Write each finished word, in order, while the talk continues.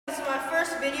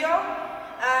video,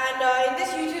 and in this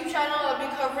YouTube channel I'll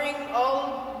be covering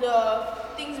all the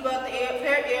things about the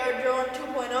Parrot AR Drone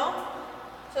 2.0.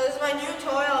 So this is my new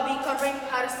toy. I'll be covering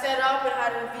how to set up and how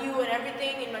to review and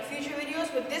everything in my future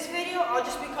videos. With this video, I'll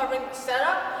just be covering the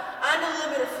setup and a little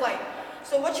bit of flight.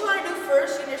 So what you want to do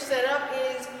first in your setup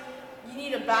is you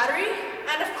need a battery,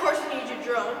 and of course you need your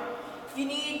drone. You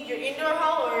need your indoor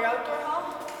hull or your outdoor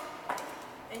hull,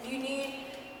 and you need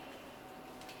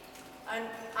an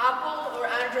Apple or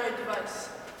Android device.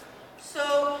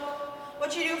 So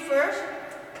what you do first,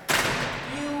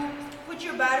 you put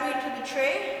your battery into the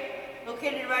tray,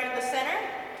 located right in the center.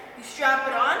 You strap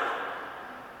it on,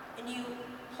 and you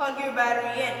plug your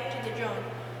battery in to the drone.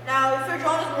 Now, if your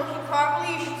drone is working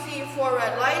properly, you should see 4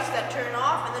 red lights that turn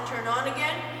off and then turn on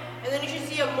again. And then you should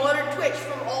see a motor twitch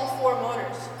from all 4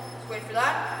 motors. Let's wait for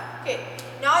that. Okay,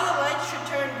 now the lights should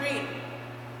turn green.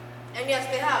 And yes,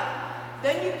 they have.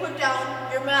 Then you put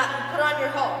down your mat, you put on your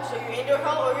hull, so your indoor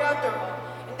hull or your outdoor hull.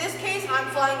 In this case, I'm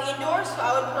flying indoors, so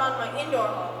I would put on my indoor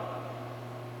hull.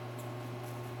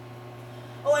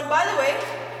 Oh, and by the way,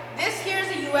 this here is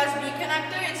a USB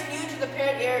connector. It's new to the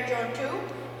Parrot AR Drone 2.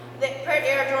 The Parrot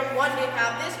AR Drone 1 didn't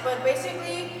have this, but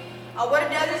basically what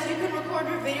it does is you can record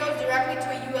your videos directly to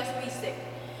a USB stick.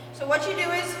 So what you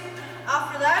do is,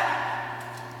 after that,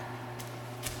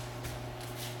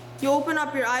 you open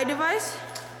up your iDevice,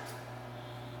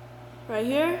 right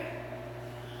here,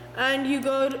 and you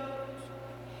go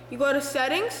to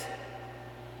settings,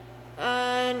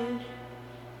 and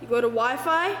you go to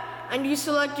Wi-Fi, and you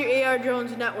select your AR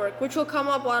Drones network, which will come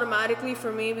up automatically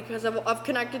for me because I've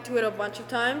connected to it a bunch of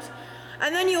times.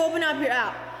 And then you open up your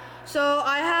app. So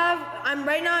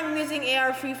right now I'm using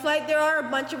AR Free Flight. There are a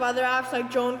bunch of other apps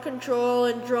like Drone Control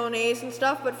and Drone Ace and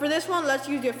stuff, but for this one, let's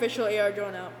use the official AR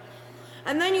Drone app.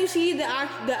 And then you see the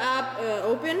app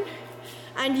open,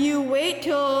 and you wait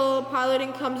till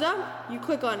piloting comes up, you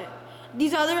click on it.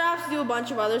 These other apps do a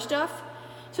bunch of other stuff.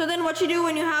 So then what you do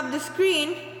when you have the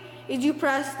screen is you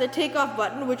press the takeoff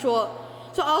button, so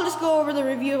I'll just go over the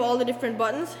review of all the different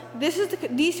buttons.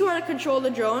 These two are to control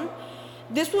the drone.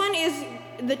 This one is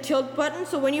the tilt button,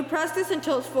 so when you press this and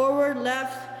tilt forward,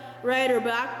 left, right, or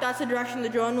back, that's the direction the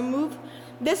drone will move.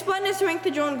 This button is to make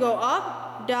the drone go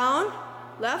up, down,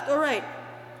 left, or right.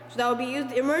 So that will be used.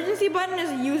 The emergency button is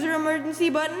a user emergency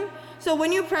button. So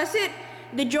when you press it,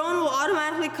 the drone will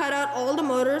automatically cut out all the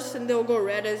motors and they'll go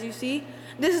red, as you see.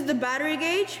 This is the battery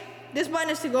gauge. This button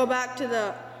is to go back to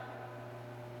the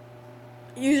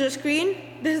user screen.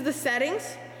 This is the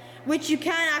settings, which you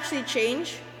can actually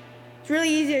change. It's really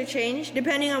easy to change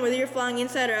depending on whether you're flying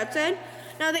inside or outside.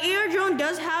 Now the AR drone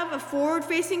does have a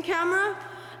forward-facing camera,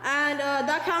 and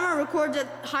that camera records at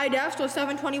high def, so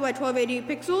 720 by 1280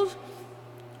 pixels.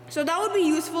 So that would be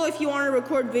useful if you want to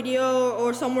record video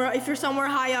or if you're somewhere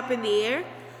high up in the air.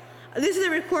 This is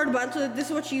the record button, so this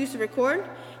is what you use to record.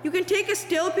 You can take a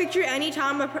still picture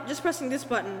anytime by just pressing this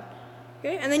button.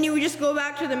 Okay, and then you would just go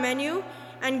back to the menu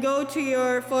and go to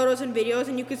your photos and videos,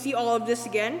 and you can see all of this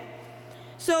again.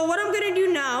 So what I'm gonna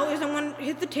do now is I'm gonna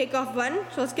hit the takeoff button.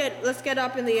 So let's get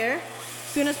up in the air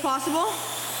as soon as possible.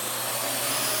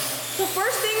 So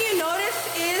first thing you notice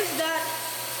is that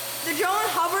the drone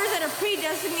hovers at a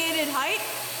pre-designated height.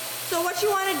 So what you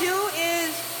want to do is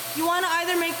you want to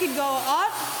either make it go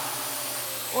up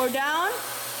or down,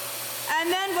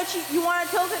 and then you want to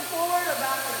tilt it forward or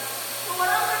backwards. So what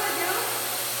I'm going to do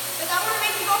is I'm going to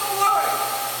make it go forward,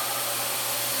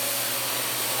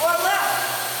 or left,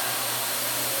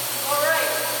 or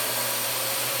right,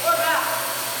 or back.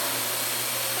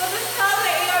 So this is how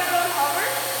the AR drone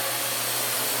hovers.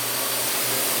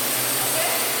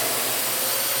 Okay?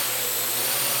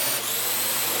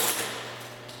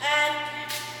 And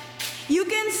you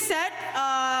can set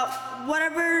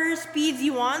whatever speeds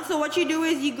you want. So what you do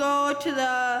is you go to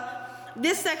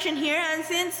this section here, and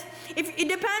if it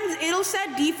depends, it'll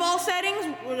set default settings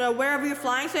wherever you're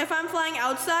flying. So if I'm flying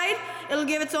outside, it'll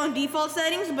give its own default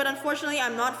settings, but unfortunately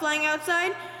I'm not flying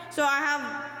outside, so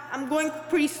I'm going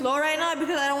pretty slow right now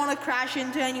because I don't want to crash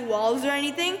into any walls or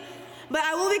anything. But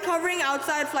I will be covering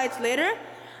outside flights later.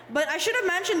 But I should have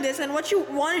mentioned this, and what you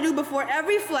want to do before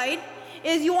every flight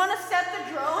is you want to set the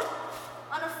drone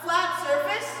on a flat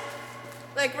surface,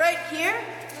 like right here.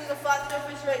 This is a flat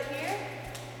surface right here.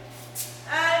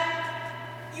 And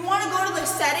you want to go to the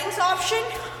settings option.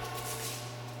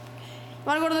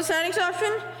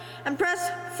 And press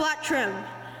flat trim.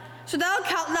 So that's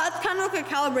kind of like a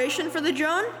calibration for the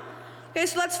drone. Okay,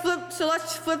 so let's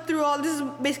flip through all. This is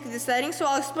basically the settings. So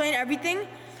I'll explain everything.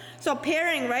 So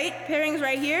pairing, right? Pairing's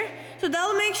right here. So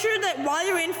that'll make sure that while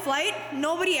you're in flight,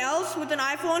 nobody else with an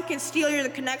iPhone can steal your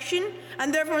connection,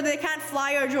 and therefore they can't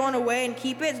fly your drone away and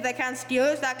keep it, so they can't steal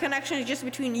it. So that connection is just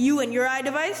between you and your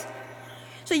iDevice.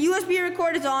 So USB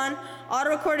record is on, auto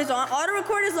record is on. Auto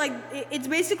record is like, it's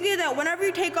basically that whenever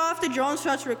you take off, the drone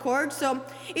starts to record. So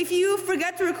if you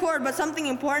forget to record but something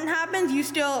important happens, you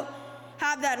still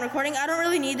have that in recording. I don't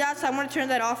really need that, so I'm gonna turn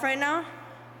that off right now.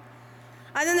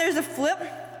 And then there's a flip.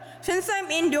 Since I'm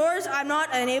indoors, I'm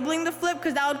not enabling the flip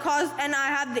because that would cause, and I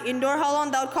have the indoor hull on,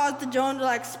 that would cause the drone to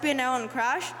like spin out and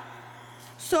crash.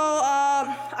 So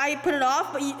I put it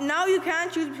off, but now you can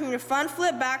choose between your front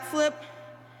flip, back flip,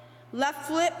 left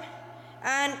flip,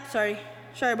 and, sorry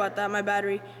about that, my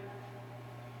battery.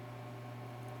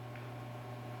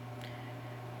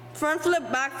 Front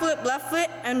flip, back flip, left flip,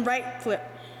 and right flip.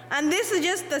 And this is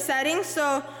just the settings,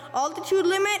 so altitude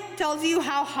limit tells you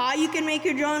how high you can make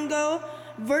your drone go.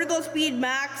 Vertical speed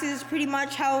max is pretty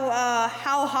much how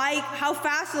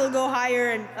fast it'll go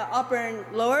higher and upper and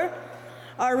lower.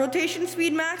 Rotation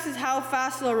speed max is how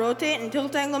fast it'll rotate, and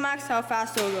tilt angle max is how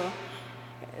fast it'll go.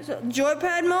 So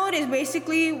joypad mode is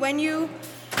basically when you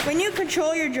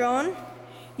control your drone,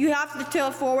 you have to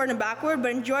tilt forward and backward,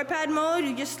 but in joypad mode,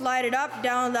 you just slide it up,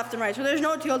 down, left, and right. So there's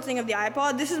no tilting of the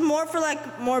iPod. This is more for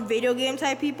like more video game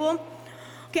type people.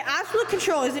 Okay, absolute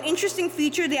control is an interesting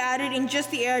feature they added in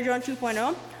just the AR Drone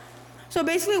 2.0. So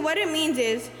basically what it means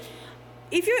is,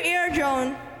 if your AR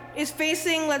drone is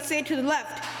facing, let's say, to the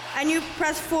left, and you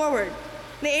press forward,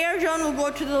 the AR drone will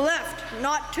go to the left,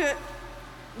 not to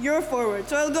your forward.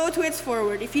 So it'll go to its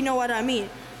forward, if you know what I mean.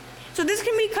 So this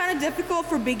can be kind of difficult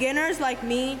for beginners like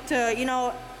me to,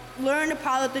 learn to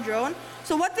pilot the drone.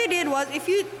 So what they did was,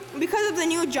 because of the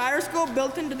new gyroscope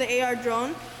built into the AR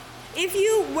drone,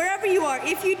 wherever you are,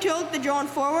 if you tilt the drone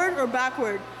forward or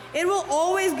backward, it will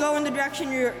always go in the direction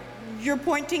you're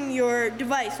pointing your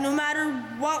device, no matter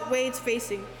what way it's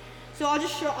facing. So I'll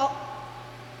just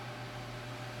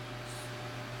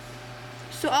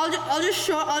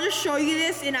show you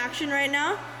this in action right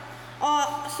now.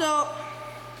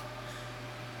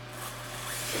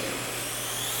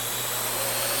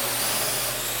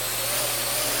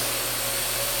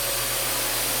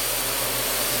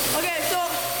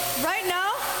 Right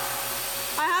now,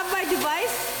 I have my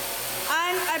device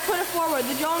and I put it forward.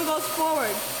 The drone goes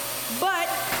forward. But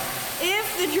if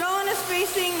the drone is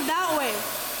facing that way,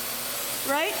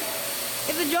 right?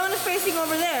 If the drone is facing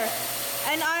over there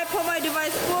and I put my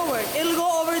device forward, it'll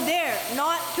go over there,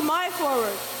 not to my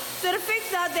forward. So to fix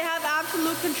that, they have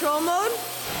absolute control mode.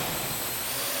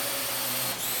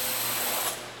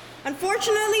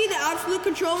 Unfortunately, the absolute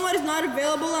control mode is not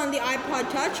available on the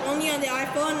iPod Touch, only on the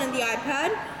iPhone and the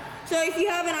iPad. So if you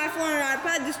have an iPhone or an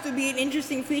iPad, this would be an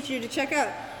interesting feature to check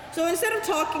out. So instead of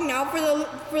talking now, for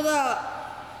the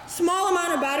small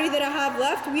amount of battery that I have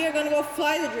left, we are going to go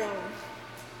fly the drone.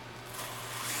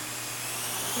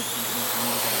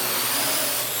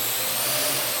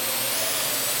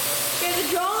 Okay, the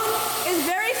drone is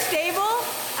very stable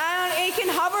and it can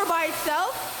hover by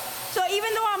itself. So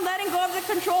even though I'm letting go of the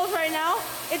controls right now,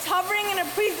 it's hovering in a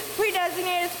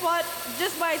pre-designated spot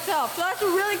just by itself. So that's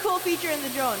a really cool feature in the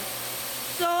drone.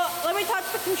 So let me touch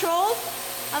the controls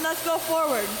and let's go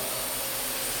forward.